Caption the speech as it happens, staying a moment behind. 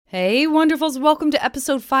Hey, wonderfuls. Welcome to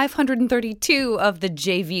episode 532 of the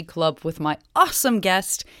JV Club with my awesome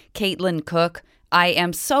guest, Caitlin Cook. I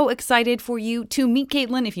am so excited for you to meet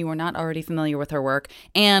Caitlin if you are not already familiar with her work.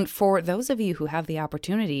 And for those of you who have the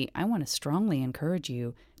opportunity, I want to strongly encourage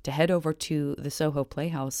you to head over to the Soho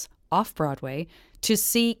Playhouse off-Broadway to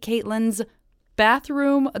see Caitlin's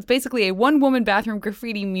bathroom. It's basically a one-woman bathroom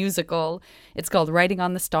graffiti musical. It's called Writing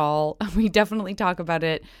on the Stall. We definitely talk about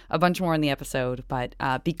it a bunch more in the episode, but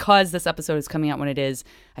because this episode is coming out when it is,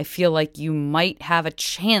 I feel like you might have a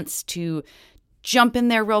chance to jump in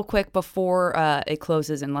there real quick before it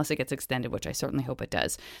closes, unless it gets extended, which I certainly hope it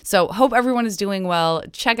does. So hope everyone is doing well.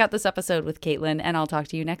 Check out this episode with Caitlin, and I'll talk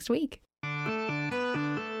to you next week.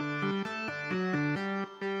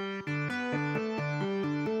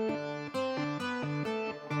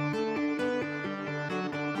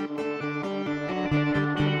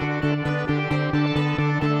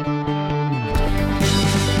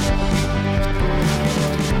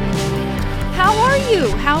 How are you?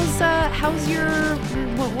 How's your,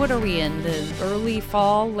 what are we in? The early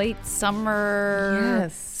fall, late summer?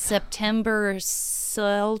 Yes. September,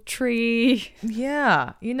 sultry.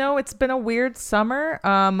 Yeah. You know, it's been a weird summer,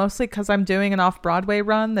 mostly because I'm doing an off-Broadway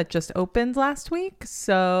run that just opened last week.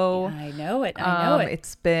 So I know it. I know it.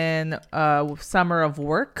 It's been a summer of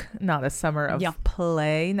work, not a summer of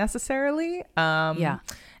play necessarily. Yeah.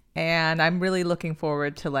 And I'm really looking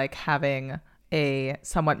forward to like having a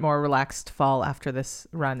somewhat more relaxed fall after this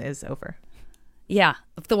run is over. Yeah.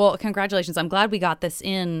 Well, congratulations. I'm glad we got this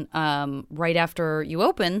in right after you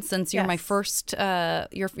open, since you're my first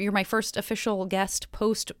you're my first official guest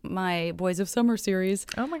post my Boys of Summer series.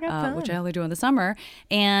 Oh my God, which I only do in the summer.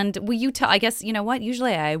 And will you tell, I guess, you know what?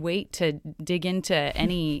 Usually I wait to dig into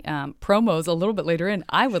any promos a little bit later in.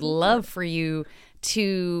 I would love for you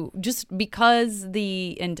to, just because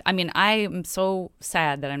I am so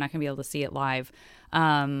sad that I'm not going to be able to see it live.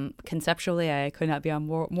 Conceptually, I could not be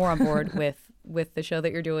more on board with the show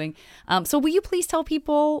that you're doing. So will you please tell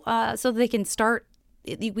people so they can start,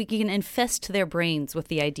 we can infest their brains with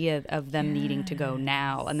the idea of them needing to go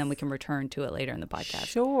now, and then we can return to it later in the podcast.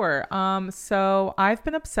 Sure. So I've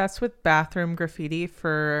been obsessed with bathroom graffiti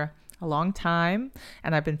for a long time,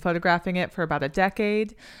 and I've been photographing it for about a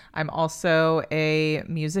decade. I'm also a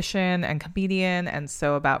musician and comedian, and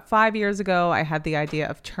so about 5 years ago, I had the idea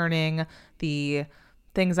of turning the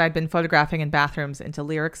things I'd been photographing in bathrooms into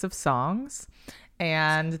lyrics of songs.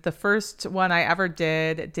 And the first one I ever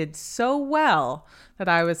did so well that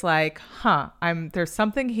I was like, there's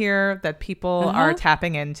something here that people are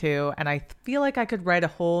tapping into, and I feel like I could write a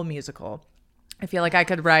whole musical. I feel like I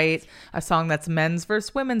could write a song that's men's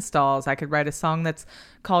versus women's stalls. I could write a song that's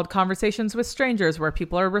called Conversations with Strangers, where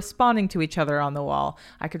people are responding to each other on the wall.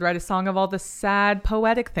 I could write a song of all the sad,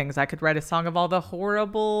 poetic things. I could write a song of all the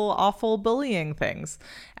horrible, awful bullying things.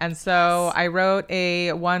 And so I wrote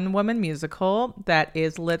a one-woman musical that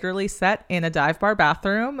is literally set in a dive bar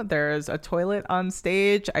bathroom. There's a toilet on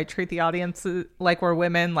stage. I treat the audience like we're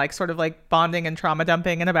women, like sort of like bonding and trauma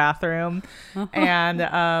dumping in a bathroom.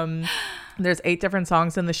 And there's 8 different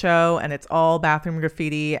songs in the show, and it's all bathroom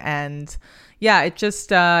graffiti. And yeah, it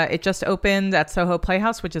just opened at Soho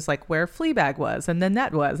Playhouse, which is like where Fleabag was and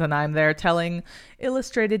Nanette was, and I'm there telling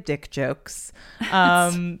illustrated dick jokes.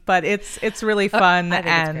 But it's really fun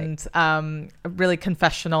and really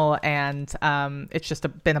confessional, and it's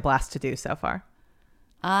just been a blast to do so far.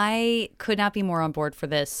 I could not be more on board for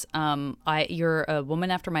this. You're a woman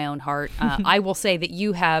after my own heart. I will say that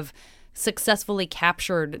you have successfully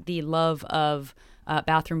captured the love of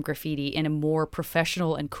bathroom graffiti in a more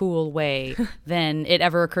professional and cool way than it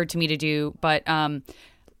ever occurred to me to do. But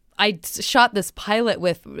I shot this pilot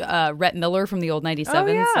with Rhett Miller from the old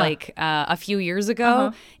 97s a few years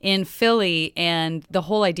ago in Philly, and the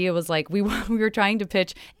whole idea was like we were trying to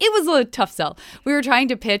pitch. It was a tough sell. We were trying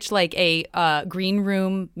to pitch like a green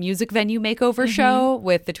room music venue makeover show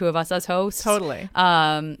with the two of us as hosts. Totally.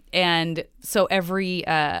 And so every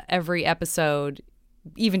episode,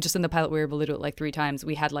 even just in the pilot, we were able to do it like 3 times.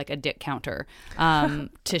 We had like a dick counter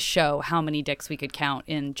to show how many dicks we could count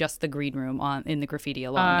in just the green room in the graffiti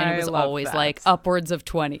alone. And it was always like upwards of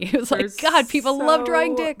 20. It was like, God, people love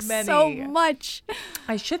drawing dicks so much.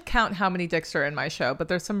 I should count how many dicks are in my show, but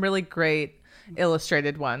there's some really great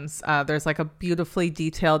illustrated ones. There's like a beautifully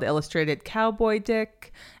detailed illustrated cowboy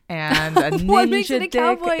dick and a ninja dick.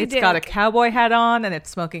 It's got a cowboy hat on, and it's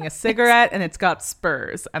smoking a cigarette, and it's got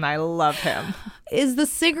spurs, and I love him. Is the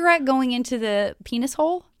cigarette going into the penis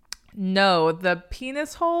hole? No, the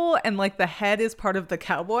penis hole and like the head is part of the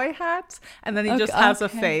cowboy hat, and then he just has a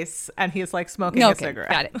face, and he's like smoking a cigarette.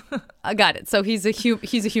 Got it. I got it. So he's a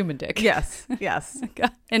human dick. Yes.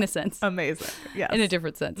 In a sense. Amazing. Yes. In a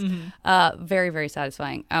different sense. Very, very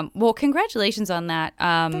satisfying. Well, congratulations on that.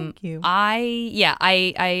 Thank you.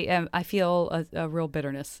 I feel a real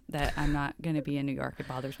bitterness that I'm not going to be in New York. It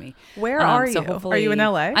bothers me. Where are you? Are you in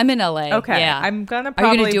LA? I'm in LA. Okay. Yeah. I'm gonna probably.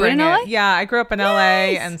 Are you gonna do it in LA? Yeah, I grew up in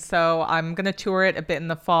LA, and so I'm gonna tour it a bit in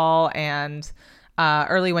the fall and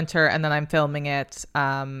early winter, and then I'm filming it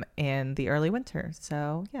in the early winter.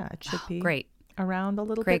 So yeah, it should be great. Around a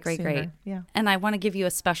little bit sooner. Great. Yeah. And I want to give you a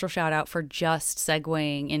special shout out for just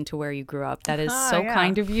segueing into where you grew up. That is so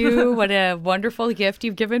kind of you. What a wonderful gift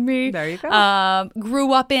you've given me. There you go.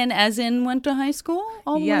 Grew up in, as in went to high school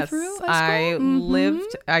all the way through high school?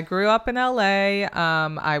 I grew up in LA.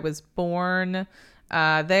 I was born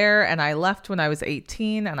there, and I left when I was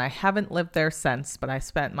 18, and I haven't lived there since, but I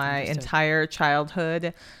spent my entire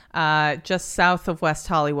childhood just south of West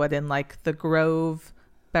Hollywood in like the Grove,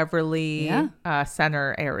 Beverly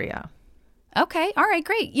Center area. Okay. All right.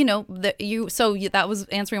 Great. You know, that was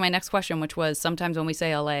answering my next question, which was sometimes when we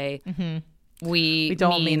say LA, we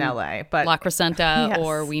don't mean LA, but La Crescenta,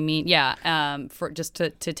 or we mean, for just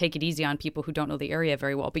to take it easy on people who don't know the area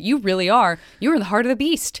very well. But you really are. You're in the heart of the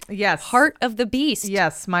beast. Yes. Heart of the beast.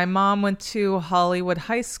 Yes. My mom went to Hollywood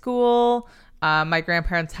High School. My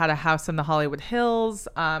grandparents had a house in the Hollywood Hills.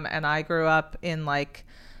 And I grew up in like,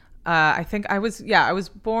 I was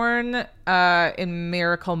born in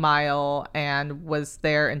Miracle Mile and was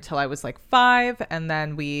there until I was like 5. And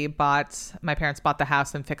then my parents bought the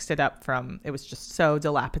house and fixed it up it was just so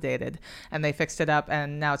dilapidated, and they fixed it up.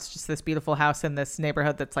 And now it's just this beautiful house in this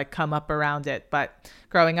neighborhood that's like come up around it. But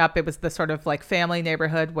growing up, it was the sort of like family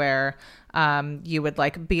neighborhood where you would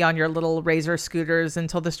like be on your little Razor scooters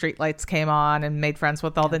until the streetlights came on and made friends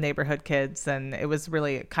with all the neighborhood kids. And it was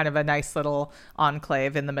really kind of a nice little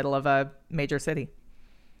enclave in the middle of a major city.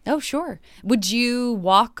 Oh, sure. Would you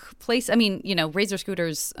walk I mean, you know, Razor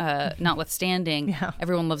scooters notwithstanding,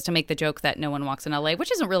 everyone loves to make the joke that no one walks in LA,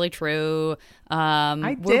 which isn't really true.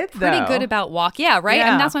 We're pretty good about walk. Yeah, right?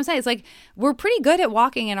 Yeah. And that's what I'm saying. It's like we're pretty good at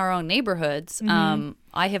walking in our own neighborhoods.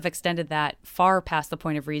 I have extended that far past the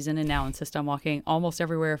point of reason and now insist on walking almost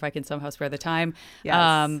everywhere if I can somehow spare the time.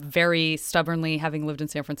 Yes. Very stubbornly, having lived in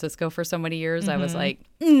San Francisco for so many years, I was like,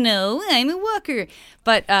 no, I'm a walker.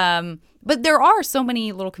 But there are so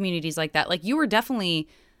many little communities like that. Like you were definitely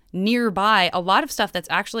nearby a lot of stuff that's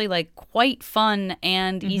actually like quite fun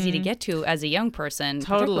and easy to get to as a young person.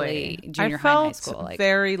 Totally. Particularly junior high and high school. I felt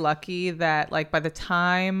very lucky that like by the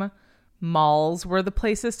time malls were the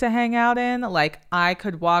places to hang out in, like I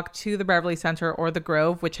could walk to the Beverly Center or the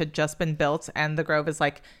Grove, which had just been built, and the Grove is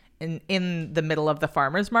like in the middle of the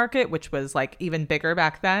farmers market, which was like even bigger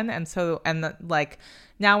back then. And so like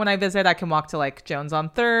now when I visit, I can walk to like Jones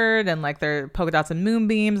on 3rd, and like there are polka dots and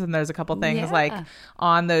moonbeams, and there's a couple things like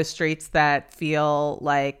on those streets that feel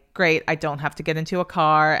like great. I don't have to get into a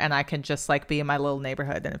car, and I can just like be in my little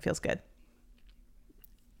neighborhood, and it feels good.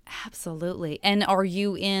 Absolutely. And are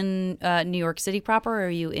you in New York City proper, or are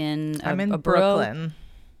you in I'm in Brooklyn?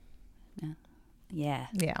 Yeah.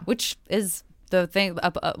 Which is the thing,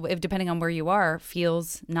 depending on where you are,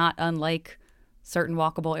 feels not unlike certain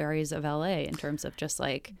walkable areas of LA in terms of just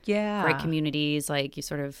like great communities. Like you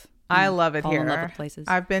sort of I love it fall here. in love with places.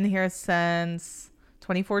 I've been here since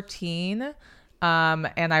 2014.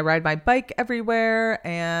 And I ride my bike everywhere.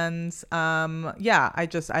 And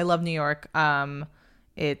I love New York.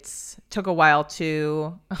 It took a while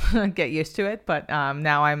to get used to it, but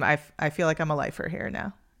now I feel like I'm a lifer here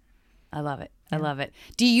now. I love it. I love it.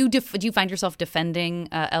 Do you find yourself defending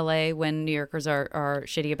LA when New Yorkers are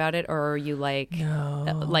shitty about it, or are you like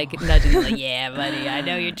like nudging like, yeah, buddy, I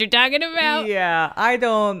know what you're talking about? Yeah, I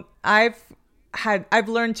don't. I've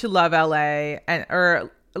learned to love LA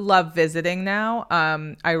or love visiting now.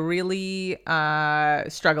 I really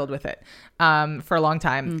struggled with it for a long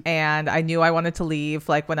time, and I knew I wanted to leave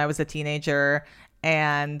like when I was a teenager.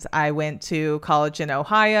 And I went to college in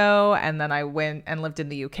Ohio, and then I went and lived in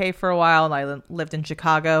the UK for a while, and I lived in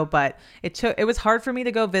Chicago. But it was hard for me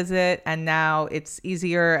to go visit, and now it's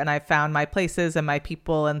easier, and I found my places and my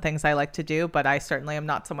people and things I like to do. But I certainly am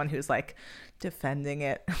not someone who's like defending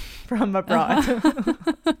it from abroad.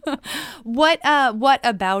 What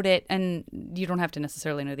about it? And you don't have to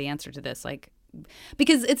necessarily know the answer to this, like,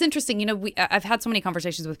 because it's interesting. You know, I've had so many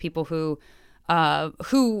conversations with people who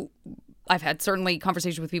I've had certainly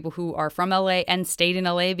conversations with people who are from LA and stayed in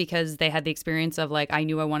LA because they had the experience of like, I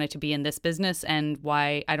knew I wanted to be in this business and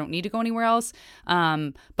why I don't need to go anywhere else.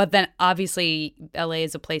 But then obviously LA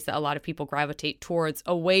is a place that a lot of people gravitate towards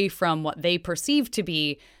away from what they perceive to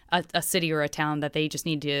be a city or a town that they just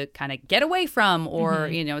need to kind of get away from, or,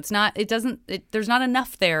 there's not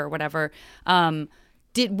enough there or whatever.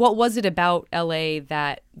 What was it about LA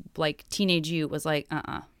that like teenage you was like,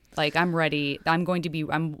 like I'm ready. I'm going to be.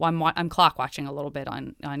 I'm clock watching a little bit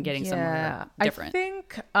on getting somewhere different.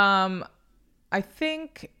 I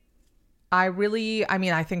think I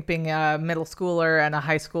think being a middle schooler and a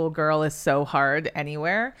high school girl is so hard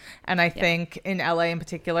anywhere. And I think in LA in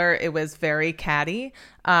particular, it was very catty.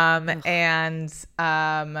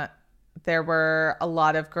 There were a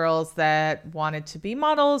lot of girls that wanted to be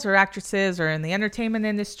models or actresses or in the entertainment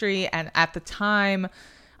industry. And at the time,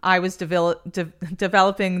 I was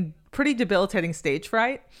developing pretty debilitating stage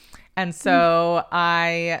fright. And so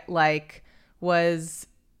I was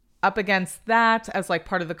up against that as like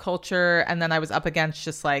part of the culture. And then I was up against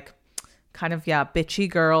just like kind of, bitchy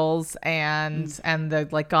girls and the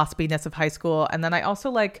like gossipiness of high school. And then I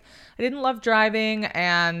also I didn't love driving.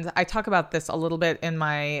 And I talk about this a little bit in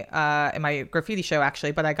my graffiti show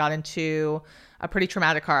actually, but I got into a pretty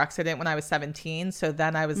traumatic car accident when I was 17. So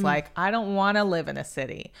then I was like, I don't want to live in a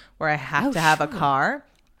city where I have to have a car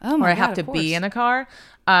or I have to be in a car.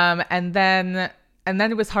 And then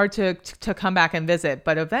it was hard to come back and visit.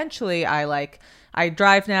 But eventually I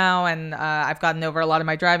drive now and I've gotten over a lot of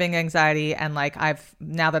my driving anxiety. And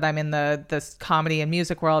now that I'm in this comedy and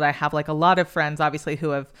music world, I have like a lot of friends, obviously, who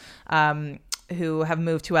have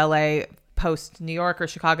moved to LA post New York or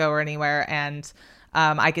Chicago or anywhere. And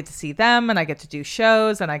I get to see them and I get to do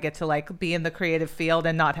shows and I get to be in the creative field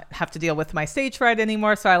and not have to deal with my stage fright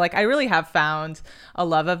anymore. So I really have found a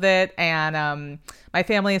love of it. And my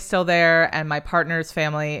family is still there. And my partner's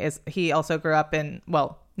family he also grew up in,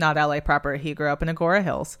 well, not LA proper. He grew up in Agora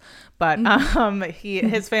Hills, but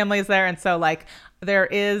his family is there. And so there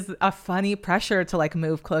is a funny pressure to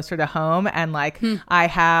move closer to home. And I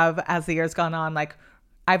have, as the years gone on,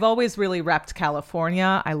 I've always really repped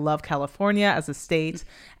California. I love California as a state.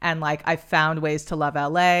 And I've found ways to love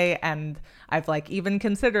LA. And I've even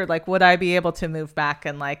considered would I be able to move back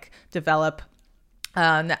and develop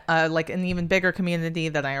an even bigger community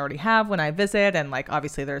than I already have when I visit. And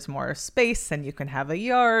obviously there's more space and you can have a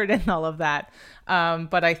yard and all of that.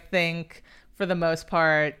 But I think for the most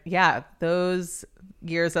part, those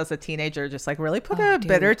years as a teenager just really put a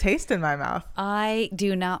bitter taste in my mouth. I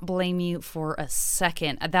do not blame you for a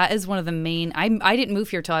second. That is one of the main. I didn't move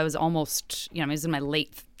here till I was almost, I was in my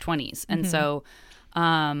late 20s, and so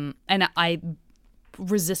and I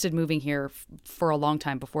resisted moving here for a long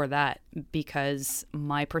time before that because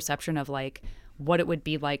my perception of what it would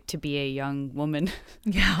be like to be a young woman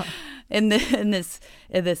in this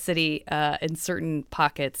city in certain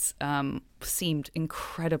pockets seemed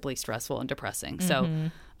incredibly stressful and depressing. So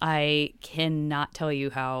I cannot tell you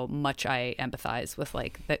how much I empathize with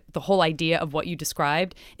the whole idea of what you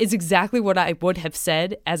described is exactly what I would have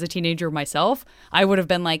said as a teenager myself. I would have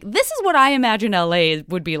been this is what I imagine LA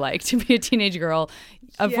would be like to be a teenage girl.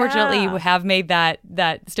 Unfortunately, you have made that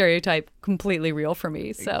stereotype completely real for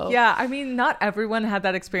me. So I mean, not everyone had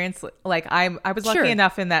that experience. I was lucky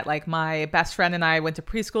enough in that my best friend and I went to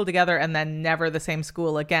preschool together and then never the same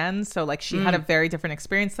school again. So she had a very different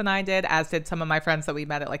experience than I did, as did some of my friends that we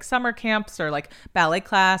met at summer camps or ballet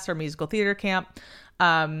class or musical theater camp.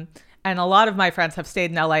 And a lot of my friends have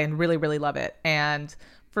stayed in LA and really, really love it. And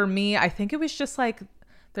for me, I think it was just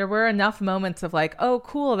there were enough moments of oh,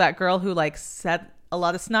 cool, that girl who said a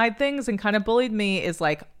lot of snide things and kind of bullied me is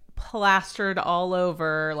plastered all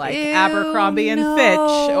over Abercrombie and Fitch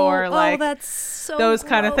or that's so those gross.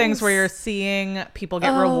 Kind of things where you're seeing people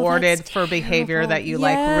get rewarded for behavior that you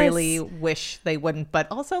really wish they wouldn't, but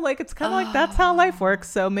also it's kind of that's how life works,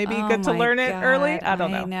 so maybe good to learn it early. I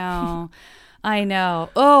don't know. I know.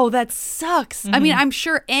 Oh, that sucks. I mean, I'm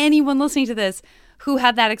sure anyone listening to this who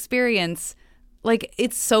had that experience,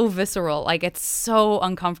 it's so visceral. It's so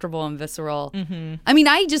uncomfortable and visceral. I mean,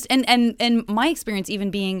 I just, and my experience even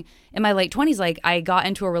being in my late 20s, I got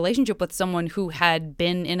into a relationship with someone who had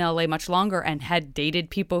been in LA much longer and had dated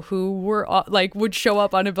people who were would show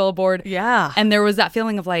up on a billboard. Yeah. And there was that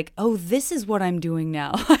feeling of oh, this is what I'm doing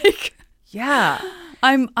now. Yeah.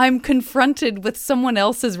 I'm confronted with someone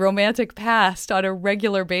else's romantic past on a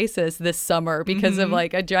regular basis this summer because of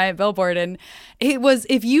a giant billboard. And it was,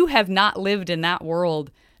 if you have not lived in that world,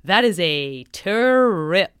 that is a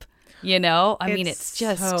trip, I mean, it's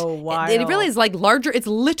just so wild. It really is larger. It's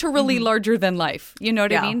literally larger than life. You know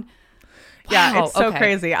what I mean? Yeah, Wow, it's so okay.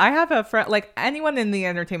 crazy. I have a friend, like anyone in the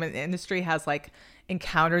entertainment industry has like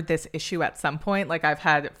encountered this issue at some point. Like I've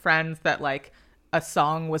had friends that like a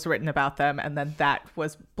song was written about them and then that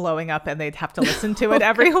was blowing up and they'd have to listen to it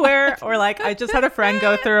everywhere. Or like I just had a friend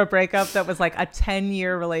go through a breakup that was like a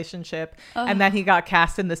 10-year relationship. And then he got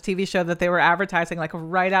cast in this TV show that they were advertising like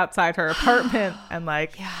right outside her apartment. And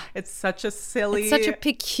like, it's such a silly, It's such a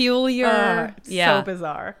peculiar, so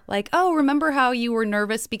bizarre. Like, oh, remember how you were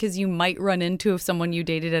nervous because you might run into someone you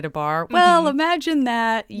dated at a bar? Well, imagine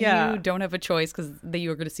that you don't have a choice because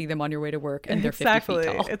you are going to see them on your way to work and they're 50 feet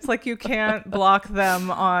tall. It's like you can't block them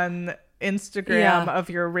on Instagram of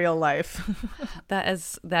your real life.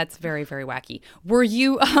 That's very, very wacky. Were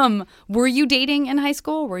you dating in high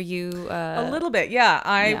school? Were you a little bit? Yeah,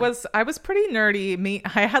 I was pretty nerdy.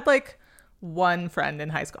 I had like one friend in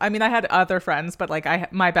high school. I mean, I had other friends, but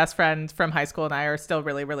like my best friend from high school and I are still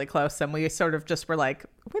really, really close, and we sort of just were like,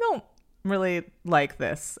 we don't really like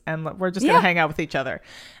this and we're just gonna hang out with each other.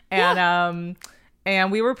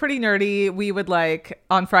 And we were pretty nerdy. We would like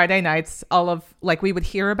on Friday nights, we would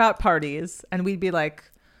hear about parties and we'd be like,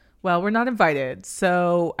 well, we're not invited.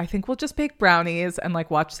 So I think we'll just bake brownies and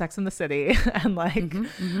like watch Sex and the City and like,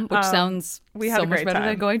 which sounds we had so a great much better time.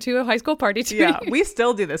 than going to a high school party too. Yeah, we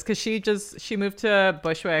still do this because she moved to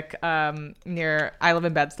Bushwick I live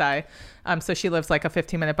in Bed-Stuy. So she lives like a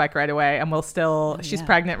 15-minute bike ride away and she's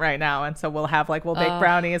pregnant right now. And so we'll bake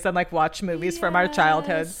brownies and like watch movies from our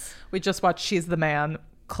childhood. We just watched She's the Man,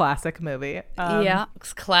 classic movie.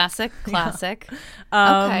 Classic.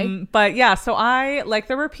 Okay. But yeah, so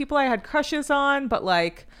there were people I had crushes on, but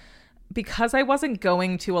like, because I wasn't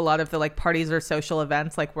going to a lot of the like parties or social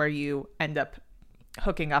events, like where you end up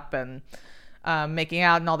hooking up and making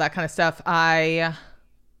out and all that kind of stuff, I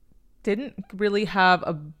didn't really have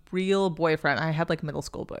a real boyfriend. I had like middle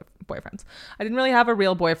school boyfriends. I didn't really have a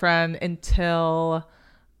real boyfriend until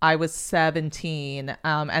I was 17.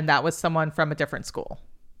 And that was someone from a different school.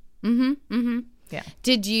 Yeah.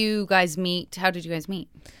 Did you guys meet? How did you guys meet?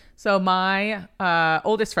 So my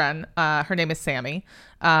oldest friend, her name is Sammy.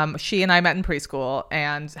 She and I met in preschool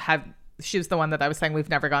and she was the one that I was saying we've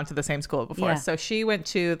never gone to the same school before. Yeah. So she went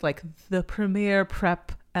to like the premier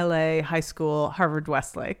prep LA high school, Harvard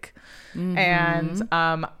Westlake. And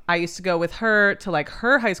I used to go with her to like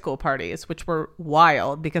her high school parties, which were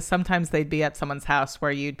wild because sometimes they'd be at someone's house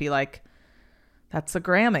where you'd be like, that's a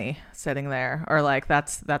Grammy sitting there, or like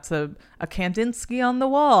that's a Kandinsky on the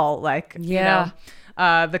wall. Like, you know,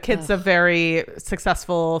 the kids of very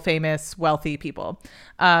successful, famous, wealthy people.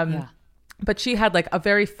 But she had like a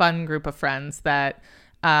very fun group of friends that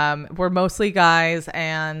were mostly guys,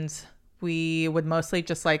 and we would mostly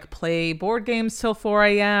just like play board games till 4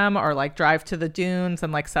 a.m. or like drive to the dunes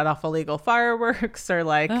and like set off illegal fireworks or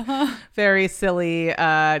like very silly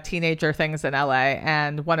teenager things in LA.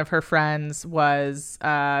 And one of her friends was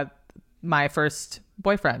my first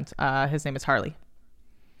boyfriend. His name is Harley.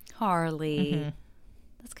 Harley.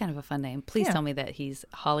 That's kind of a fun name. Please tell me that he's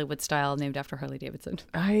Hollywood style, named after Harley Davidson.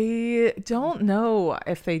 I don't know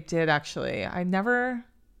if they did, actually.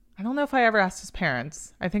 I don't know if I ever asked his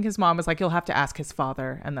parents. I think his mom was like, you'll have to ask his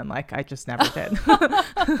father. And then like, I just never did. You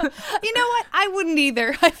know what? I wouldn't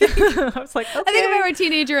either. I was like, okay. I think if I were a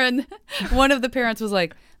teenager and one of the parents was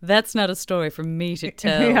like, that's not a story for me to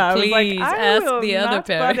tell. Yeah, Please I was like, ask the other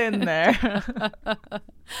parent. Butt in there.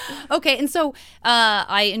 Okay, and so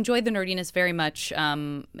I enjoyed the nerdiness very much.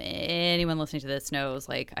 Anyone listening to this knows,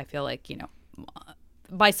 like, I feel like, you know,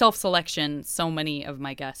 by self-selection, so many of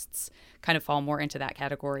my guests kind of fall more into that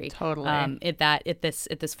category. Totally. At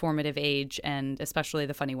this formative age, and especially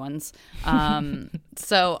the funny ones.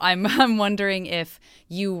 So I'm wondering if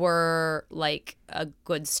you were like a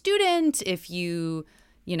good student, if you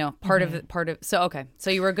know, part of so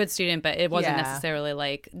you were a good student, but it wasn't necessarily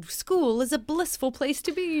like school is a blissful place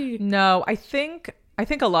to be. No, I think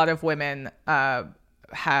a lot of women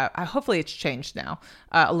hopefully it's changed now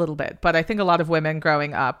a little bit, but I think a lot of women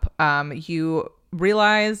growing up, you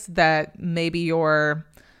realize that maybe your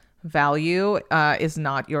value is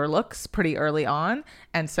not your looks pretty early on,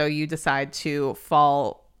 and so you decide to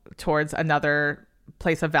fall towards another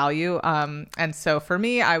place of value. And so for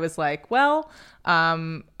me, I was like, well,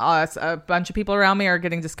 a bunch of people around me are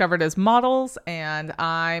getting discovered as models and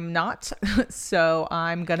I'm not. So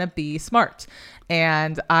I'm gonna be smart.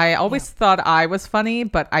 And I always thought I was funny,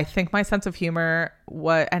 but I think my sense of humor,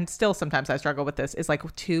 and still sometimes I struggle with this, is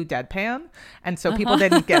like too deadpan. And so people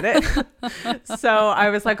didn't get it. So I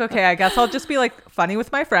was like, okay, I guess I'll just be like funny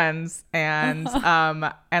with my friends. And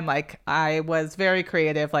like I was very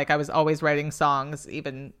creative. Like I was always writing songs,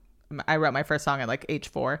 even I wrote my first song at like age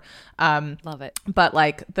 4. Love it. But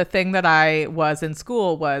like the thing that I was in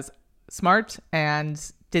school was smart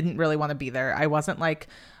and didn't really want to be there. I wasn't like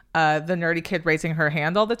the nerdy kid raising her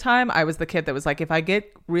hand all the time. I was the kid that was like, if I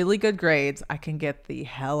get really good grades, I can get the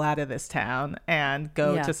hell out of this town and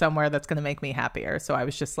go to somewhere that's going to make me happier. So I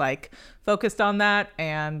was just like focused on that,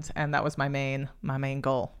 and that was my main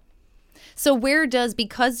goal. So where does,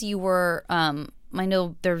 because you were, I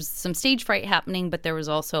know there's some stage fright happening, but there was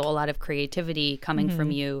also a lot of creativity coming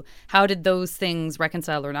from you. How did those things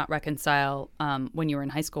reconcile or not reconcile when you were in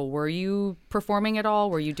high school? Were you performing at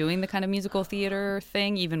all? Were you doing the kind of musical theater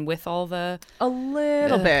thing, even with all the a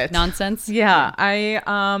little bit nonsense? Yeah.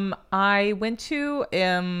 I went to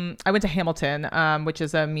Hamilton, which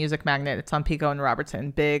is a music magnet. It's on Pico and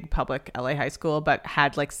Robertson, big public LA high school, but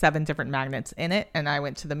had like 7 different magnets in it. And I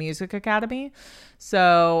went to the Music Academy.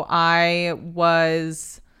 So I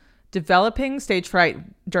was developing stage fright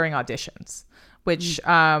during auditions, which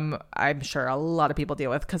I'm sure a lot of people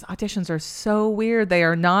deal with, because auditions are so weird. They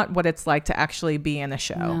are not what it's like to actually be in a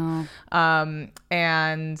show. No.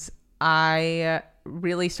 And I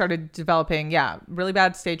really started developing, really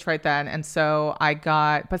bad stage fright then. And so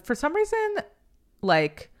but for some reason,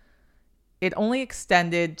 like, it only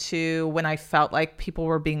extended to when I felt like people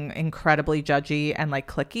were being incredibly judgy and like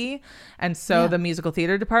cliquey. And so the musical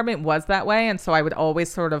theater department was that way. And so I would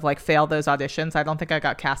always sort of like fail those auditions. I don't think I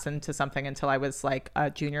got cast into something until I was like a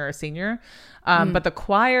junior or senior. But the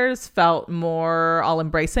choirs felt more all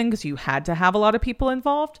embracing because you had to have a lot of people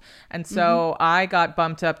involved. And so I got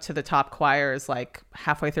bumped up to the top choirs like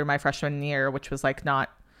halfway through my freshman year, which was like not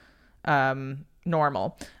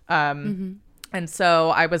normal. And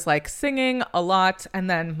so I was like singing a lot. And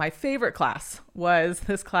then my favorite class was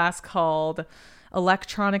this class called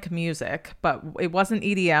electronic music, but it wasn't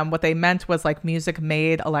EDM. What they meant was like music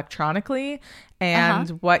made electronically.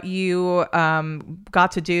 And what you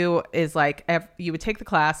got to do is like you would take the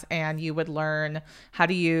class and you would learn how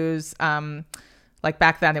to use like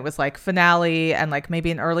back then it was like Finale and like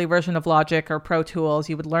maybe an early version of Logic or Pro Tools.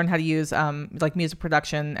 You would learn how to use like music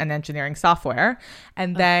production and engineering software.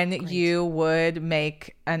 And then you would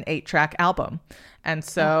make an 8-track album. And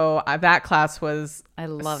so that class was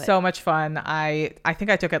so much fun. I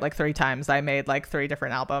think I took it like 3 times. I made like 3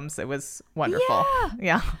 different albums. It was wonderful.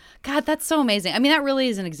 Yeah. God, that's so amazing. I mean, that really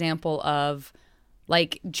is an example of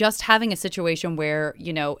like just having a situation where,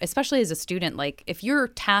 you know, especially as a student, like if you're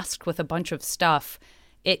tasked with a bunch of stuff,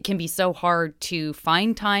 it can be so hard to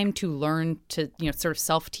find time to learn to, you know, sort of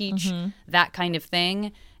self-teach that kind of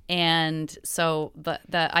thing. And so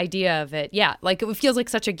the idea of it, like it feels like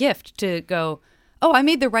such a gift to go, oh, I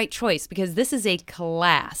made the right choice because this is a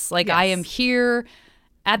class. Like I am here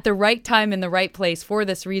at the right time in the right place for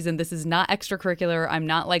this reason. This is not extracurricular. I'm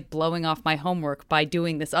not like blowing off my homework by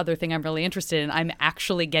doing this other thing I'm really interested in. I'm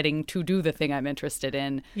actually getting to do the thing I'm interested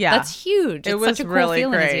in. Yeah. That's huge. It's such a cool really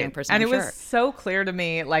feeling great. As a young person. And it was so clear to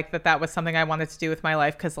me like that was something I wanted to do with my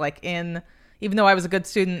life. Cause like even though I was a good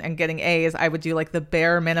student and getting A's, I would do like the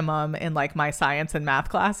bare minimum in like my science and math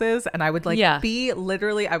classes. And I would like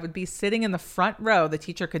I would be sitting in the front row. The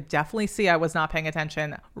teacher could definitely see I was not paying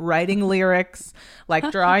attention, writing lyrics,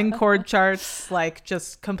 like drawing chord charts, like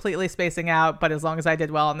just completely spacing out. But as long as I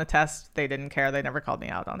did well on the test, they didn't care. They never called me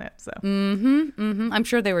out on it. So I'm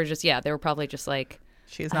sure they were just, they were probably just like,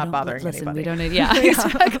 she's not bothering anybody. We don't need,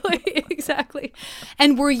 exactly.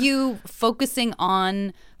 And were you focusing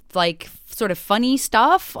on like sort of funny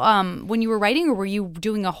stuff when you were writing, or were you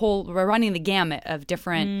doing running the gamut of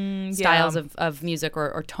different styles of music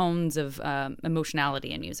or tones of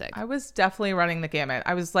emotionality in music? I was definitely running the gamut.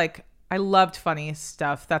 I was like, I loved funny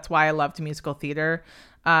stuff. That's why I loved musical theater.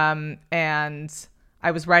 And I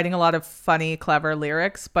was writing a lot of funny, clever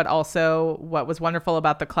lyrics, but also what was wonderful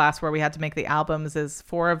about the class where we had to make the albums is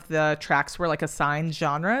 4 of the tracks were like assigned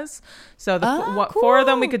genres. So cool. 4 of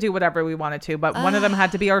them we could do whatever we wanted to, but one of them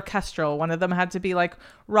had to be orchestral. One of them had to be like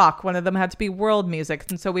rock. One of them had to be world music.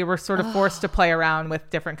 And so we were sort of forced to play around with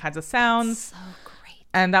different kinds of sounds. So great.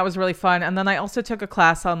 And that was really fun. And then I also took a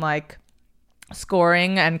class on like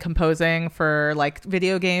scoring and composing for like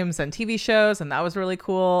video games and TV shows. And that was really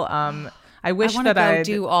cool. I wish that I'd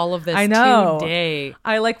do all of this today.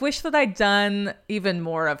 I like wish that I'd done even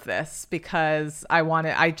more of this because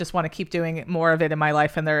I just want to keep doing more of it in my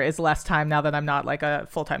life, and there is less time now that I'm not like a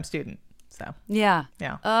full-time student. So yeah.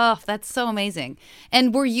 Oh, that's so amazing.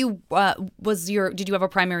 And were you did you have a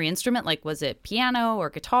primary instrument? Like was it piano or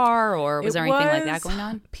guitar, or was there anything like that going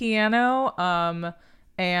on? Piano,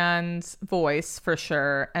 and voice for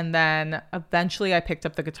sure. And then eventually I picked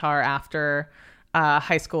up the guitar after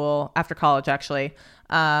high school, after college actually.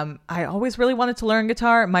 I always really wanted to learn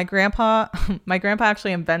guitar. My grandpa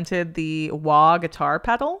actually invented the wah guitar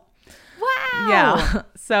pedal. Wow. Yeah.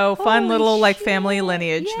 So fun Holy little like shit. family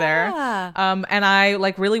lineage there. And I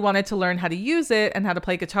like really wanted to learn how to use it and how to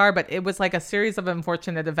play guitar, but it was like a series of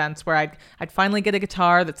unfortunate events where I'd finally get a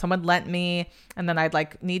guitar that someone lent me, and then I'd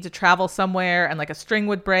like need to travel somewhere and like a string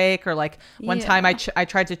would break, or like one time I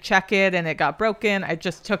tried to check it and it got broken. It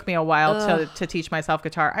just took me a while to teach myself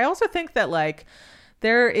guitar. I also think that like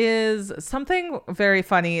there is something very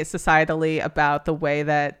funny societally about the way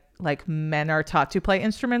that like men are taught to play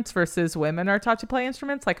instruments versus women are taught to play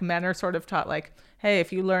instruments. Like men are sort of taught like, hey,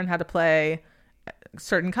 if you learn how to play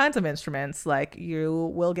certain kinds of instruments, like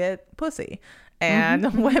you will get pussy.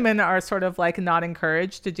 And women are sort of like not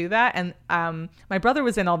encouraged to do that. And my brother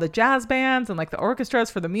was in all the jazz bands and like the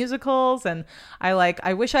orchestras for the musicals. And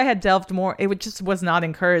I wish I had delved more. It just was not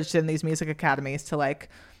encouraged in these music academies to like,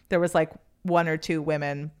 there was like 1 or 2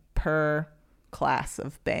 women per class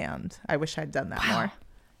of band. I wish I'd done that more.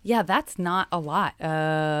 Yeah, that's not a lot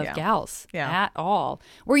of gals at all.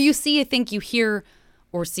 Where you see, I think you hear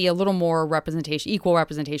or see a little more representation, equal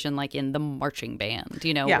representation, like in the marching band,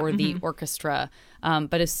 you know, or the orchestra.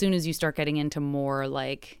 But as soon as you start getting into more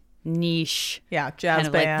like niche, jazz kind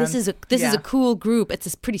of band, like this is a cool group.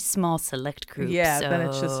 It's a pretty small select group. Yeah, so. Then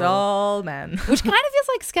it's just all men, which kind of feels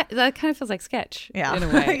like that kind of feels like sketch. Yeah, in a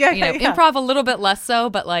way. Improv a little bit less so,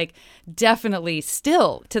 but like definitely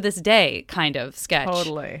still to this day kind of sketch.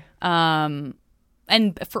 Totally. And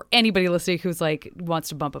for anybody listening who's like wants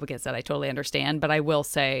to bump up against that, I totally understand. But I will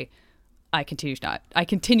say, I continue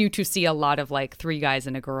to see a lot of like 3 guys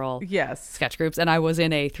and a girl sketch groups. And I was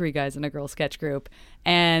in a 3 guys and a girl sketch group.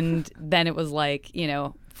 And then it was like, you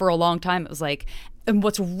know, for a long time, it was like, and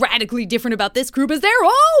what's radically different about this group is they're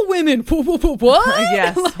all women. What?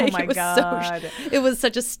 Yes. Like, oh my God. It was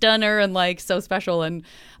such a stunner and like so special. And,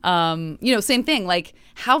 you know, same thing. Like,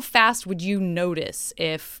 how fast would you notice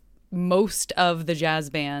if most of the jazz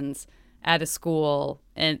bands at a school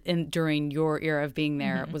and during your era of being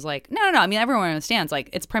there was like, no. I mean, everyone understands, like,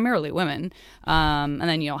 it's primarily women. And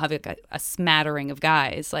then, you know, have like a smattering of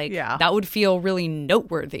guys. Like, that would feel really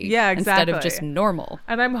noteworthy. Yeah, exactly. Instead of just normal.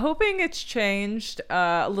 And I'm hoping it's changed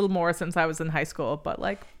a little more since I was in high school. But,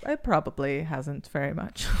 like, it probably hasn't very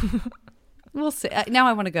much. We'll see. Now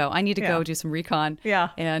I want to go. I need to go do some recon. Yeah.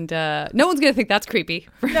 And no one's going to think that's creepy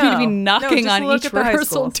for me to be knocking on each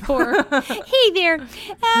rehearsal door. Hey there.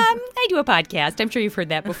 I do a podcast. I'm sure you've heard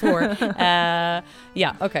that before. Yeah.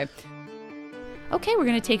 Okay. Okay, we're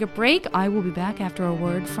going to take a break. I will be back after a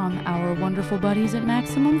word from our wonderful buddies at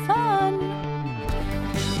Maximum Fun.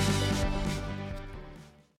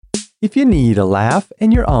 If you need a laugh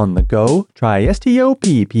and you're on the go, try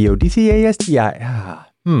STOPPODCASTI.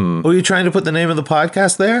 Oh, you trying to put the name of the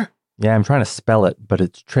podcast there? Yeah, I'm trying to spell it, but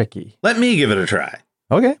it's tricky. Let me give it a try.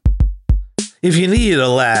 Okay. If you need a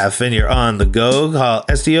laugh and you're on the go, call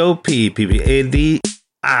STOPPPAD.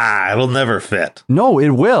 It'll never fit. No,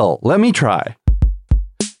 it will. Let me try.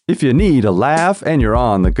 If you need a laugh and you're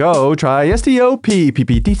on the go, try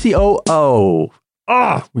STOPPPTCOO.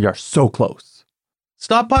 We are so close.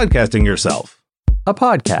 Stop podcasting yourself. A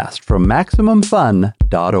podcast from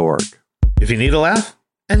MaximumFun.org. If you need a laugh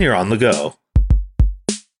and you're on the go.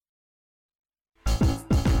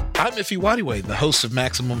 I'm Iffy Wadiway, the host of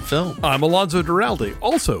Maximum Film. I'm Alonzo Duralde,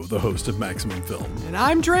 also the host of Maximum Film. And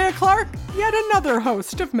I'm Drea Clark, yet another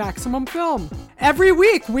host of Maximum Film. Every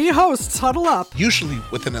week, we hosts huddle up, Usually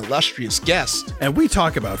with an illustrious guest. And we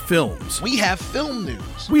talk about films. We have film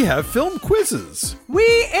news. We have film quizzes.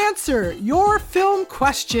 We answer your film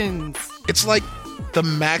questions. It's like the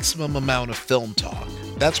maximum amount of film talk.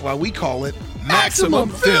 That's why we call it Maximum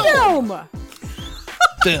Film!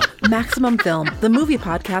 Maximum Film, the movie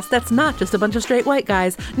podcast that's not just a bunch of straight white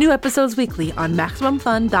guys. New episodes weekly on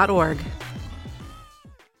MaximumFun.org.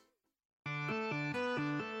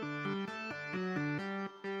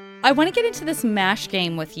 I want to get into this M.A.S.H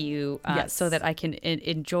game with you so that I can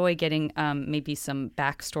enjoy getting maybe some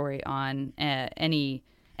backstory on any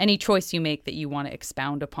choice you make that you want to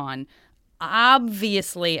expound upon.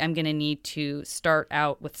 Obviously, I'm going to need to start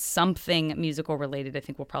out with something musical related. I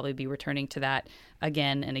think we'll probably be returning to that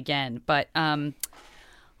again and again. But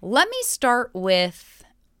let me start with,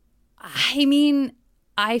 I mean,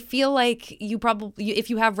 I feel like you probably, if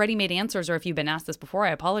you have ready-made answers or if you've been asked this before, I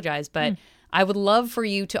apologize. But I would love for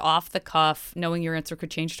you to, off the cuff, knowing your answer could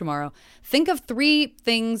change tomorrow, think of 3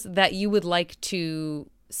 things that you would like to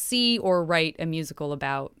see or write a musical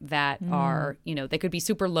about that are, you know, they could be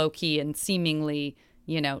super low key and seemingly,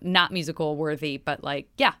 you know, not musical worthy, but like,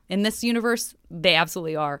 yeah, in this universe, they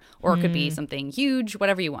absolutely are. Or it could be something huge,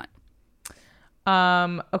 whatever you want.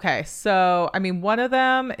 Okay, so I mean, one of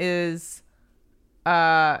them is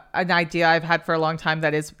an idea I've had for a long time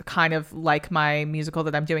that is kind of like my musical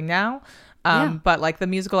that I'm doing now. But like the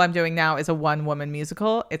musical I'm doing now is a one-woman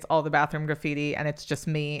musical. It's all the bathroom graffiti, and it's just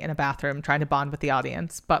me in a bathroom trying to bond with the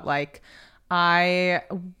audience. But like, I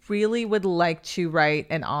really would like to write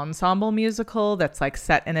an ensemble musical that's like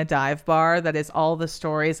set in a dive bar that is all the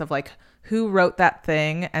stories of like who wrote that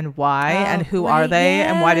thing and why, and who are they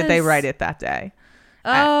and why did they write it that day.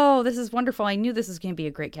 Oh, this is wonderful. I knew this was going to be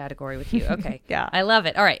a great category with you. Okay. Yeah. I love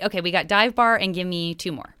it. All right. Okay. We got dive bar, and give me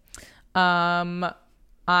 2 more.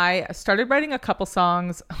 I started writing a couple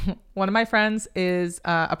songs. One of my friends is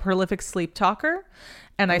a prolific sleep talker,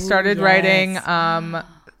 and I started writing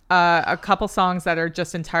a couple songs that are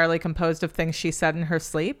just entirely composed of things she said in her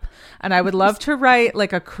sleep. And I would love to write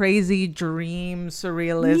like a crazy dream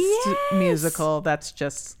surrealist musical that's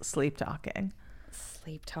just sleep talking.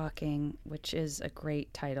 Sleep talking, which is a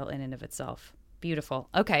great title in and of itself. Beautiful.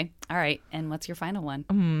 Okay. All right. And what's your final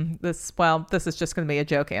one? This is just going to be a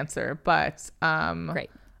joke answer, but Great.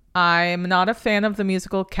 I'm not a fan of the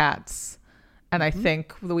musical Cats, and I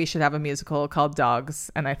think we should have a musical called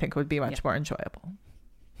Dogs, and I think it would be much more enjoyable.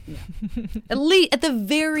 At the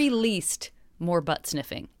very least, more butt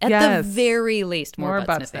sniffing. At the very least, more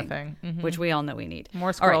butt sniffing. Which we all know we need.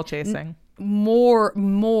 More squirrel chasing.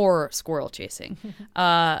 More squirrel chasing.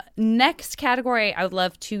 Next category, I would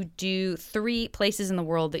love to do 3 places in the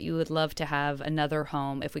world that you would love to have another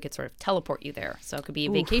home if we could sort of teleport you there. So it could be a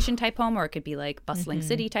vacation type home, or it could be like bustling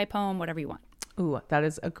city type home, whatever you want. Ooh, that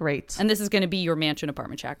is a great. And this is going to be your mansion,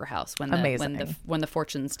 apartment, shack, or house when the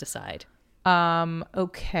fortunes decide.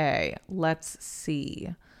 Okay, let's see.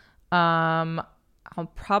 I'll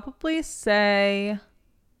probably say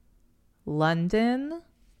London.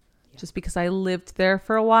 Just because I lived there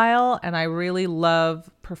for a while and I really love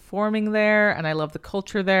performing there and I love the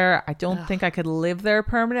culture there. I don't think I could live there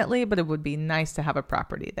permanently, but it would be nice to have a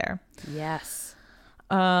property there. Yes.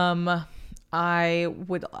 I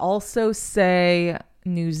would also say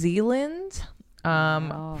New Zealand,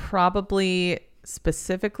 probably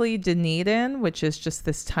specifically Dunedin, which is just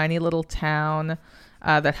this tiny little town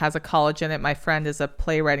that has a college in it. My friend is a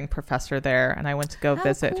playwriting professor there, and I went to go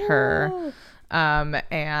visit her.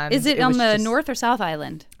 And is it on the North or South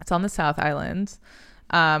Island? It's on the South Island.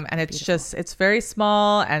 And it's beautiful. It's very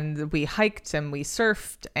small, and we hiked and we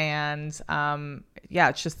surfed, and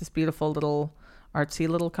it's just this beautiful little artsy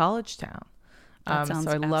little college town. So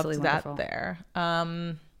I loved that there.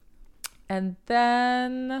 And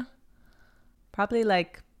then probably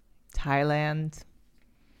like Thailand.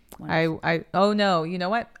 You know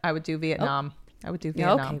what? I would do Vietnam. I would do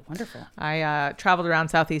Vietnam. Okay, wonderful. I traveled around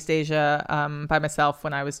Southeast Asia by myself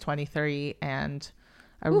when I was 23, and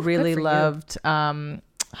I really loved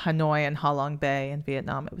Hanoi and Ha Long Bay in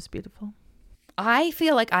Vietnam. It was beautiful. I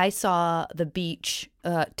feel like I saw the beach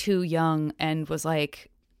too young and was like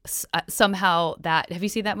somehow that. Have you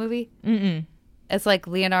seen that movie? Mm-mm. It's like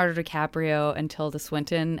Leonardo DiCaprio and Tilda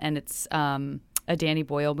Swinton, and it's a Danny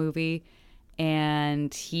Boyle movie.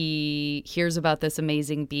 And he hears about this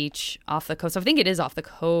amazing beach off the coast. I think it is off the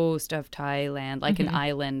coast of Thailand, like an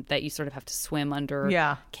island that you sort of have to swim under.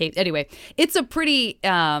 Yeah. Caves. Anyway, it's a pretty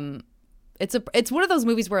it's one of those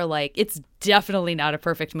movies where like it's definitely not a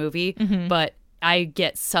perfect movie, but I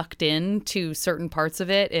get sucked into certain parts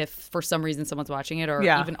of it if for some reason someone's watching it, or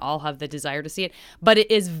even I'll have the desire to see it. But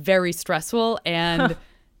it is very stressful, and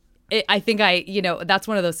I think that's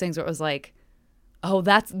one of those things where it was like, oh,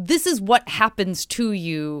 this is what happens to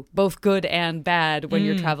you, both good and bad, when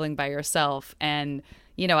you're traveling by yourself. And,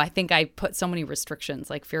 I think I put so many restrictions,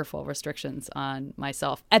 like fearful restrictions on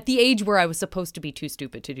myself at the age where I was supposed to be too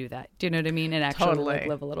stupid to do that. Do you know what I mean? And actually like,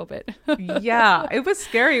 live a little bit. Yeah, it was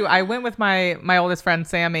scary. I went with my oldest friend,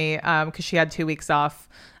 Sammy, because she had 2 weeks off.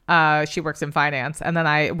 She works in finance. And then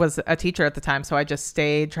I was a teacher at the time. So I just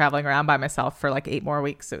stayed traveling around by myself for like 8 more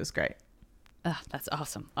weeks. It was great. That's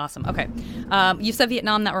awesome. Awesome. Okay. You said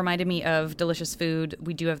Vietnam. That reminded me of delicious food.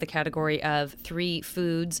 We do have the category of 3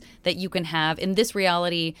 foods that you can have. In this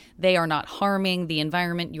reality, they are not harming the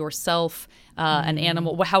environment, yourself, an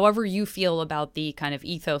animal, however you feel about the kind of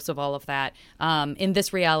ethos of all of that. In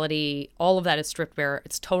this reality, all of that is stripped bare.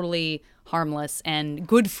 It's totally harmless and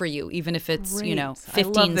good for you, even if it's, 15 I love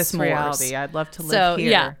this s'mores. Reality. I'd love to live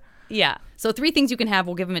here. Yeah. So 3 things you can have.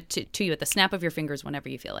 We'll give them to you at the snap of your fingers whenever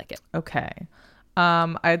you feel like it. Okay.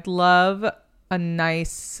 I'd love a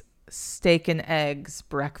nice steak and eggs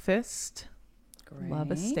breakfast. Great. Love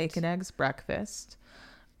a steak and eggs breakfast.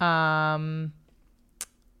 I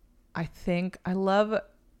think I love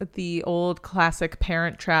the old classic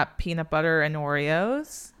Parent Trap peanut butter and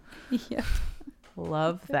Oreos. Yeah.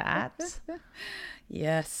 Love that.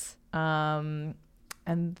 Yes. And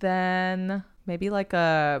then maybe like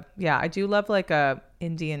I do love like a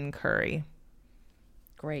Indian curry.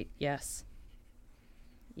 Great. Yes.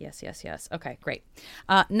 Yes. Okay, great.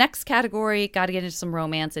 Next category, got to get into some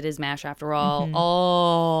romance. It is M.A.S.H after all.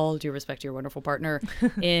 All due respect to your wonderful partner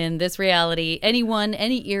in this reality. Anyone,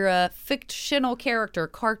 any era, fictional character,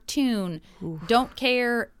 cartoon, don't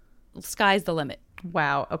care. Sky's the limit.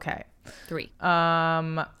 Wow. Okay. 3.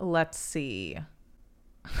 Let's see.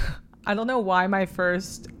 I don't know why my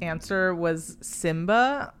first answer was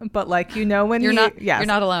Simba, but like, you know, when you're not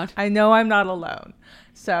alone. I know I'm not alone.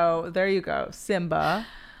 So there you go. Simba.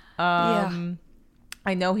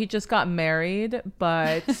 I know he just got married,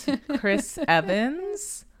 but Chris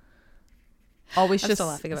Evans I'm still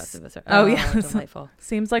laughing about Simba. Oh yeah. Delightful.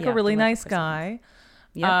 Seems like a really nice guy.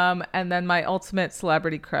 Yep. And then my ultimate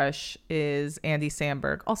celebrity crush is Andy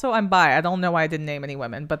Samberg. Also, I'm bi. I don't know why I didn't name any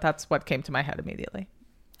women, but that's what came to my head immediately.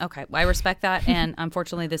 Okay, well, I respect that, and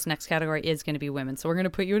unfortunately, this next category is going to be women, so we're going to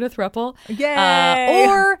put you in a throuple. Yay!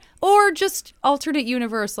 Or just alternate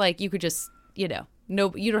universe, like you could just, you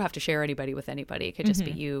don't have to share anybody with anybody. It could just be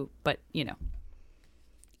you, but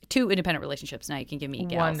 2 independent relationships. Now you can give me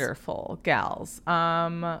gals. Wonderful gals.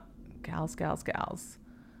 Gals.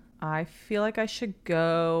 I feel like I should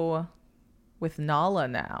go with Nala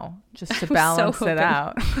now, just to balance it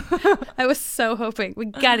out. I was so hoping. We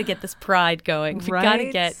got to get this pride going. We got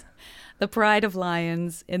to get the pride of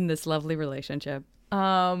lions in this lovely relationship.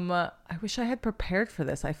 I wish I had prepared for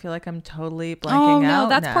this. I feel like I'm totally blanking out.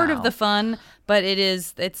 That's now. part of the fun, but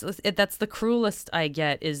that's the cruelest I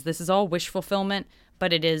get is this is all wish fulfillment,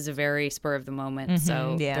 but it is very spur of the moment.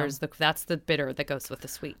 So that's the bitter that goes with the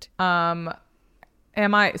sweet.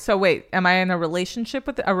 Am I in a relationship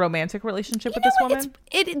with a romantic relationship with this woman?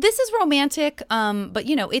 This is romantic, but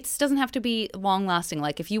it doesn't have to be long lasting.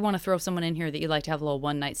 Like if you want to throw someone in here that you'd like to have a little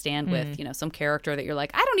one night stand with, some character that you're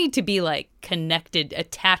like, I don't need to be like connected,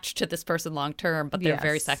 attached to this person long term, but they're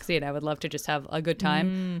very sexy and I would love to just have a good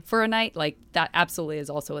time for a night. Like that absolutely is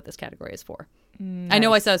also what this category is for. Nice. I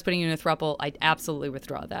know I said I was putting you in a throuple. I absolutely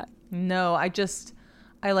withdraw that. No,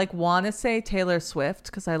 I like want to say Taylor Swift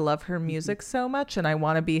because I love her music so much and I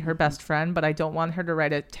want to be her best friend, but I don't want her to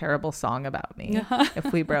write a terrible song about me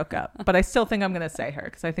if we broke up. But I still think I'm going to say her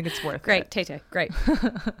because I think it's worth it. Great, Tay-Tay, great.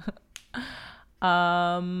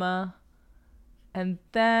 And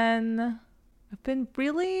then I've been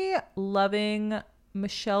really loving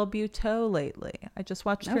Michelle Buteau lately. I just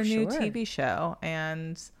watched her new TV show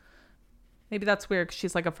and... Maybe that's weird because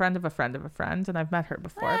she's like a friend of a friend of a friend, and I've met her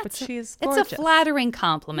before. But she's gorgeous. It's a flattering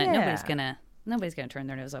compliment. Yeah. Nobody's gonna turn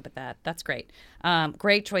their nose up at that. That's great.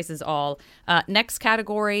 Great choices all. Next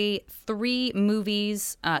category: 3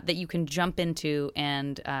 movies that you can jump into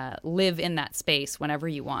and live in that space whenever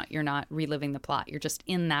you want. You're not reliving the plot. You're just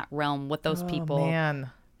in that realm with those people.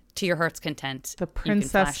 Man, to your heart's content. The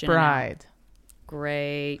Princess Bride.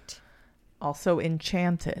 Great. Also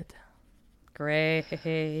Enchanted. Great.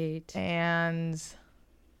 And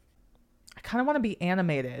I kind of want to be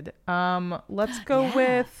animated. Let's go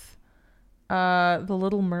with The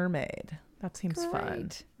Little Mermaid. That seems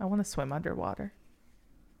fun. I want to swim underwater.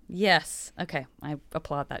 Yes. Okay. I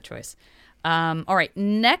applaud that choice. All right.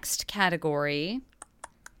 Next category.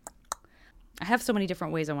 I have so many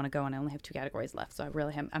different ways I want to go, and I only have 2 categories left, so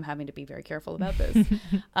I'm having to be very careful about this.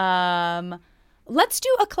 Let's do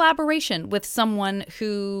a collaboration with someone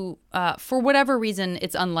who, for whatever reason,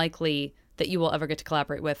 it's unlikely that you will ever get to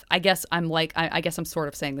collaborate with. I guess I'm sort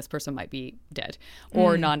of saying this person might be dead,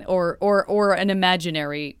 or or an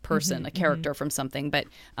imaginary person, a character from something. But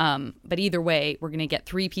either way, we're gonna get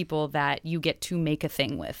 3 people that you get to make a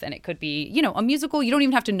thing with, and it could be a musical. You don't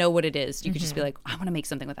even have to know what it is. You could just be like, I want to make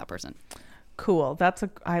something with that person. Cool.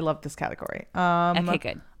 I love this category. Okay,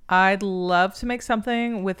 good. I'd love to make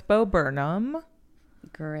something with Bo Burnham.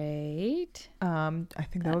 Great. I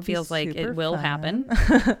think that would feels be like it will fun. happen.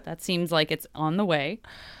 That seems like it's on the way.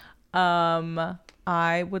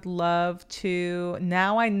 I would love to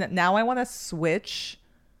now I want to switch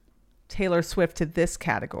Taylor Swift to this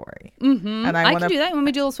category. And I can do that. You want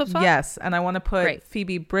me to do a little swip swap? Yes, and I want to put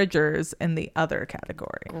Phoebe Bridgers in the other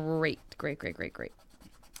category. Great.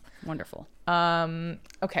 Wonderful.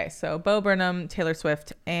 Okay, so Bo Burnham, Taylor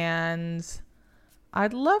Swift, and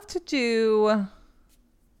I'd love to do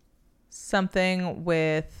something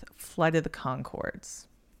with Flight of the Conchords.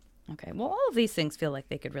 Okay, well, all of these things feel like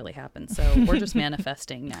they could really happen, so we're just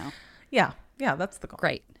manifesting now. Yeah, that's the goal.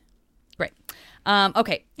 Great.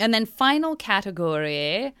 Okay, and then final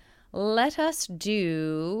category, let us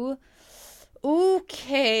do...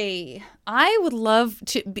 Okay. I would love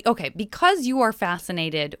to be, okay, because you are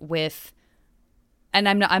fascinated with, and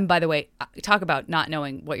I'm by the way, talk about not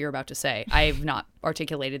knowing what you're about to say. I've not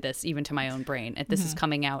articulated this even to my own brain. And this is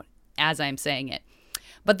coming out as I'm saying it.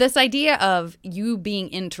 But this idea of you being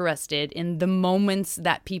interested in the moments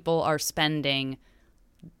that people are spending,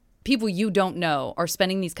 people you don't know are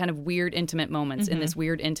spending these kind of weird, intimate moments in this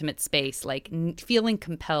weird, intimate space, like feeling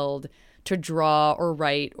compelled to draw or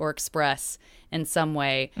write or express in some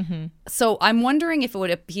way. So I'm wondering if it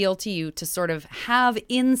would appeal to you to sort of have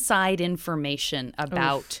inside information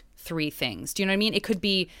about three things. Do you know what I mean? It could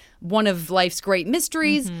be one of life's great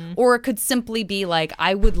mysteries, or it could simply be like,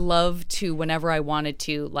 I would love to, whenever I wanted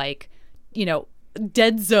to, like, you know,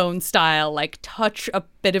 Dead Zone style, like touch a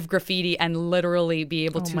bit of graffiti and literally be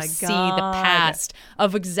able to see the past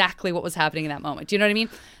of exactly what was happening in that moment. Do you know what I mean?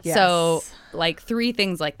 Yes. So like three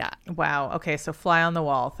things like that. Wow. Okay. So fly on the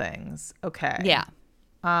wall things. Okay. Yeah.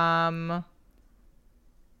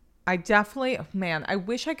 I definitely, man, I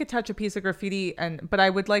wish I could touch a piece of graffiti but I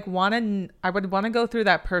would want to go through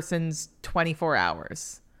that person's 24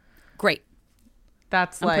 hours. Great.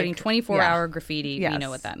 That's I'm putting 24-hour graffiti. Yes. We know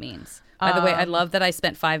what that means. By the way, I love that I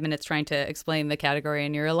spent 5 minutes trying to explain the category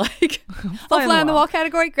and you're like, fly on the wall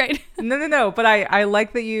category. Great. No. But I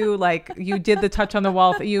like that you did the touch on the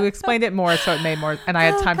wall. You explained it more, so it made more. And I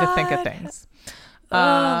had time to think of things.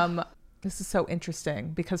 This is so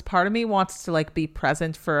interesting because part of me wants to like be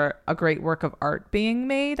present for a great work of art being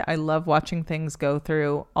made. I love watching things go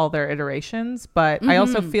through all their iterations, but I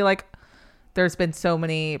also feel like there's been so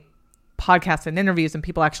many podcasts and interviews and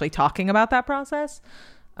people actually talking about that process.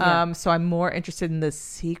 So I'm more interested in the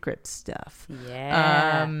secret stuff.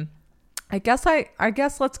 Yeah. I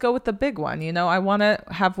guess let's go with the big one. You know, I want to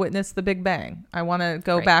have witnessed the Big Bang. I want to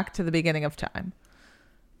go back to the beginning of time.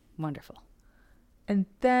 Wonderful. And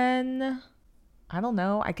then I don't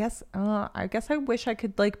know. I guess I wish I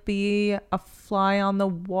could like be a fly on the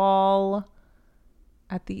wall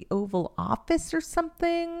at the Oval Office or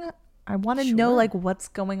something. I want to know like what's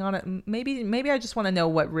going on. Maybe I just want to know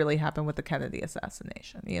what really happened with the Kennedy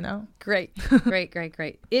assassination, you know? Great.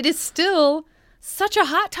 It is still such a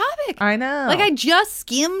hot topic. I know. Like I just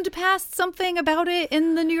skimmed past something about it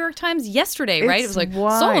in the New York Times yesterday, right? It was like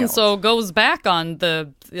wild. so-and-so goes back on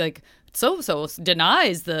the like so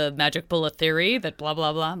denies the magic bullet theory that blah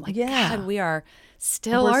blah blah. I'm like, God, we are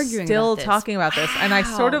still arguing about this. Talking about this. And I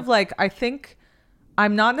sort of like, I think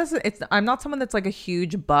I'm not someone that's like a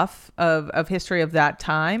huge buff of history of that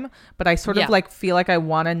time, but I sort of like feel like I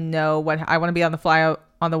want to know what I want to be on the fly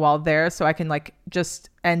on the wall there so I can like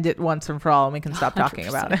just end it once and for all and we can stop talking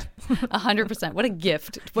about it. 100%. What a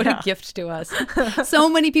gift. What a gift to us. So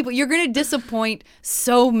many people. You're going to disappoint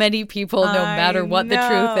so many people no matter what the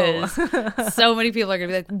truth is. So many people are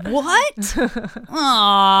going to be like, what? Aww.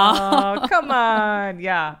 Oh, come on.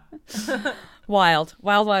 Yeah. Wild.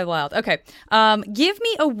 Okay. Give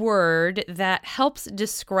me a word that helps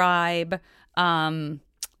describe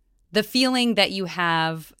the feeling that you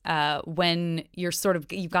have when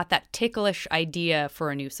you've got that ticklish idea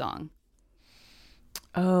for a new song.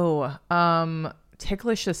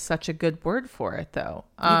 Ticklish is such a good word for it, though.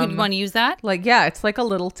 You want to use that? Like, yeah, it's like a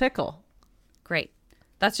little tickle. Great.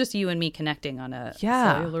 That's just you and me connecting on a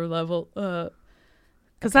cellular level.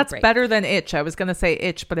 Because that's better than itch. I was going to say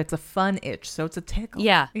itch, but it's a fun itch. So it's a tickle.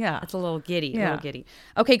 Yeah. It's a little giddy.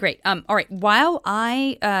 Okay, great. All right. While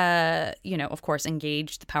I, of course,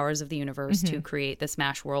 engage the powers of the universe to create this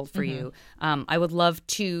M.A.S.H world for you, I would love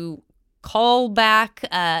to call back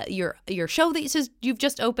your show that you've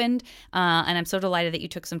just opened. And I'm so delighted that you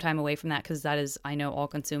took some time away from that because that is, I know,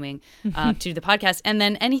 all-consuming to do the podcast. And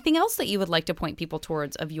then anything else that you would like to point people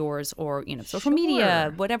towards of yours or, social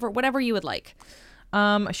media, whatever you would like.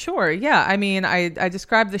 Sure. Yeah. I mean, I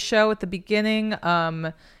described the show at the beginning.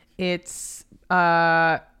 It's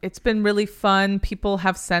been really fun. People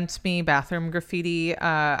have sent me bathroom graffiti.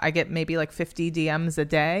 I get maybe like 50 DMs a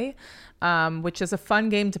day, which is a fun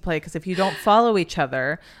game to play because if you don't follow each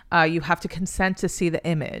other, you have to consent to see the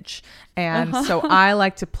image. And so I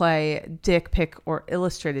like to play dick pic or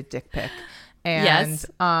illustrated dick pic. And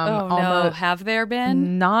have there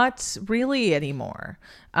been? Not really anymore.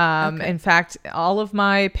 In fact, all of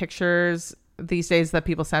my pictures these days that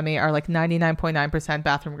people send me are like 99.9%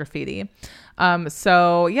 bathroom graffiti.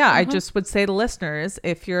 I just would say to listeners,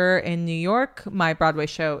 if you're in New York, my Broadway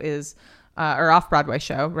show is or off-Broadway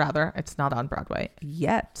show rather. It's not on Broadway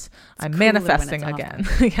yet. I'm manifesting again.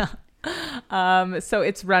 Yeah. So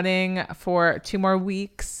it's running for 2 more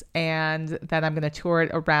weeks, and then I'm going to tour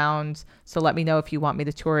it around. So let me know if you want me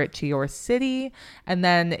to tour it to your city. And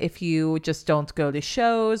then if you just don't go to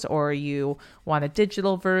shows, or you want a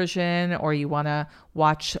digital version, or you want to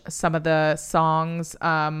watch some of the songs,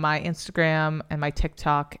 my Instagram and my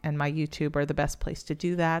TikTok and my YouTube are the best place to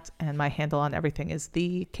do that. And my handle on everything is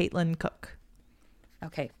the Caitlin Cook.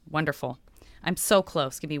 Okay, wonderful. I'm so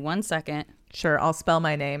close. Give me 1 second. Sure, I'll spell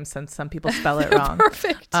my name since some people spell it wrong.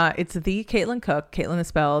 Perfect. It's the Caitlin Cook. Caitlin is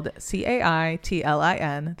spelled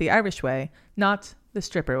Caitlin, the Irish way, not the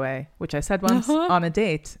stripper way, which I said once on a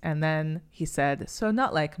date. And then he said, so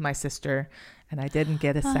not like my sister. And I didn't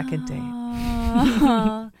get a second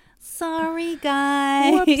date. Sorry,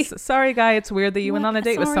 guy. Whoops. Sorry, guy. It's weird that you went on a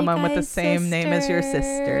date with someone with the same name as your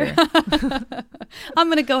sister. I'm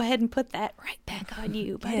going to go ahead and put that right back on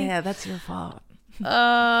you, buddy. Yeah, that's your fault.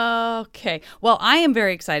 Okay. Well, I am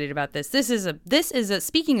very excited about this. This is a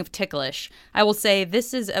speaking of ticklish, I will say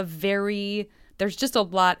there's just a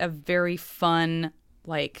lot of very fun,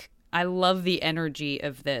 like, I love the energy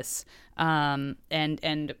of this.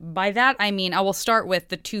 And by that, I mean, I will start with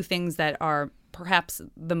the 2 things that are perhaps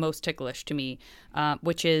the most ticklish to me,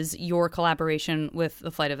 which is your collaboration with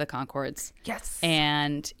the Flight of the Conchords. Yes.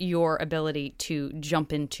 And your ability to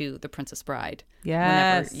jump into The Princess Bride.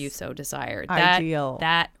 Yes. Whenever you so desire. Ideal.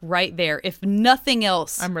 That right there. If nothing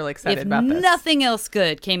else. I'm really excited about this. If nothing else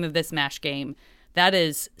good came of this M.A.S.H game, that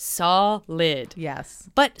is solid. Yes.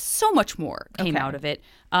 But so much more came out of it.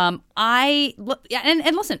 And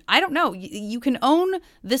listen, I don't know. You can own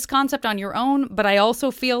this concept on your own, but I also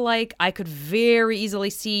feel like I could very easily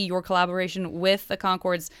see your collaboration with the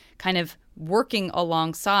Conchords kind of working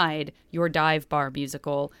alongside your dive bar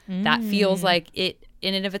musical. That feels like it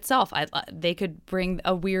in and of itself. They could bring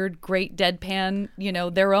a weird, great deadpan,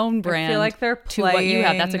 their own brand. I feel like they're to what you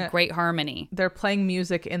have. That's a great harmony. They're playing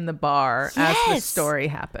music in the bar as the story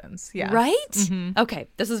happens. Yeah. Right? Mm-hmm. Okay.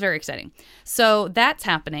 This is very exciting. So that's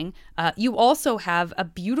happening. You also have a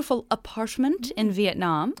beautiful apartment in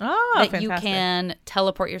Vietnam that fantastic. You can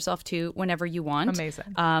teleport yourself to whenever you want.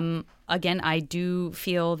 Amazing. Again, I do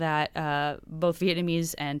feel that both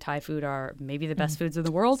Vietnamese and Thai food are maybe the best foods in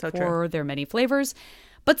the world for their many flavors.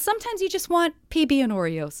 But sometimes you just want PB and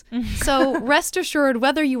Oreos. So rest assured,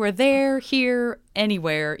 whether you are there, here,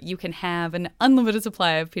 anywhere, you can have an unlimited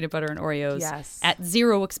supply of peanut butter and Oreos at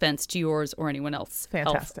 0 expense to yours or anyone else.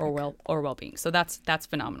 Fantastic. Health or well-being. So that's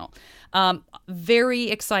phenomenal.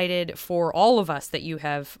 Very excited for all of us that you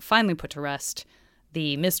have finally put to rest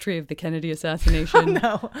the mystery of the Kennedy assassination.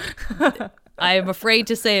 Oh, no. I am afraid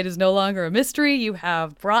to say it is no longer a mystery. You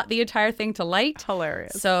have brought the entire thing to light.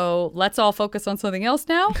 Hilarious. So let's all focus on something else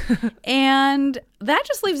now. And that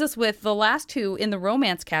just leaves us with the last 2 in the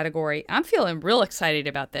romance category. I'm feeling real excited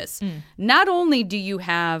about this. Not only do you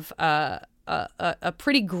have a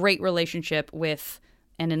pretty great relationship with,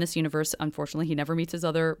 and in this universe, unfortunately, he never meets his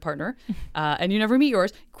other partner, and you never meet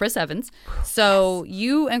yours, Chris Evans. So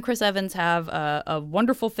you and Chris Evans have a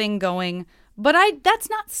wonderful thing going. But that's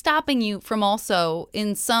not stopping you from also,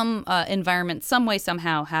 in some environment, some way,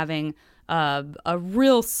 somehow, having a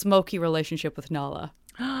real smoky relationship with Nala.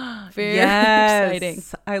 Very exciting.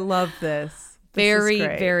 I love this. Very,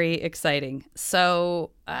 very exciting.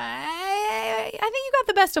 So I think you got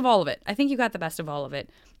the best of all of it.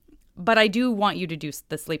 But I do want you to do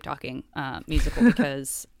the Sleep Talking musical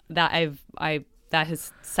because that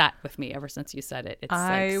has sat with me ever since you said it. It's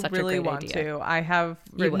such really a great want idea. to. I have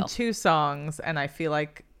written 2 songs, and I feel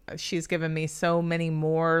like she's given me so many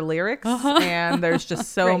more lyrics, and there's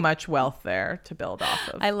just so much wealth there to build off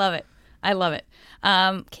of. I love it.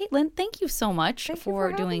 Caitlin, thank you so much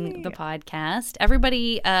for doing the podcast.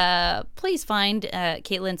 Everybody, please find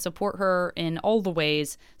Caitlin, support her in all the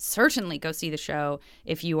ways. Certainly go see the show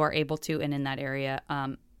if you are able to and in that area.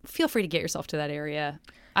 Feel free to get yourself to that area.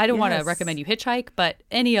 I don't want to recommend you hitchhike, but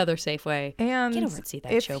any other safe way, and get over and see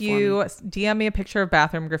that show for me. If you DM me a picture of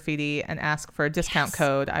bathroom graffiti and ask for a discount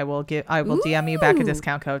code, I will DM you back a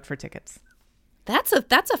discount code for tickets. That's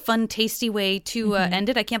a fun, tasty way to end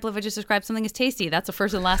it. I can't believe I just described something as tasty. That's the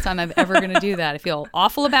first and last time I'm ever going to do that. I feel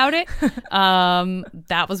awful about it.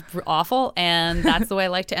 That was awful, and that's the way I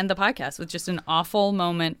like to end the podcast, with just an awful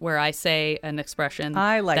moment where I say an expression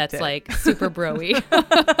that's like super bro-y.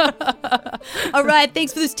 All right,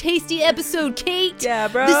 thanks for this tasty episode, Kate. Yeah,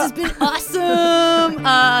 bro. This has been awesome.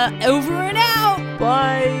 Over and out.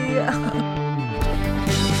 Bye.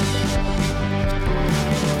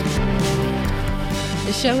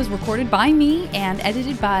 The show is recorded by me and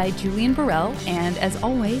edited by Julian Burrell. And as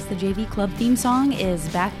always, the JV Club theme song is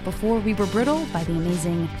Back Before We Were Brittle by the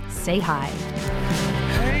amazing Say Hi.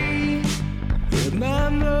 Hey.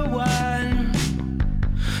 Remember when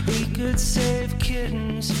we could save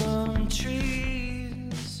kittens from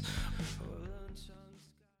trees?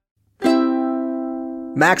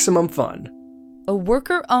 Maximum Fun, a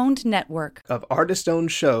worker-owned network of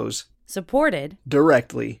artist-owned shows supported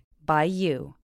directly by you.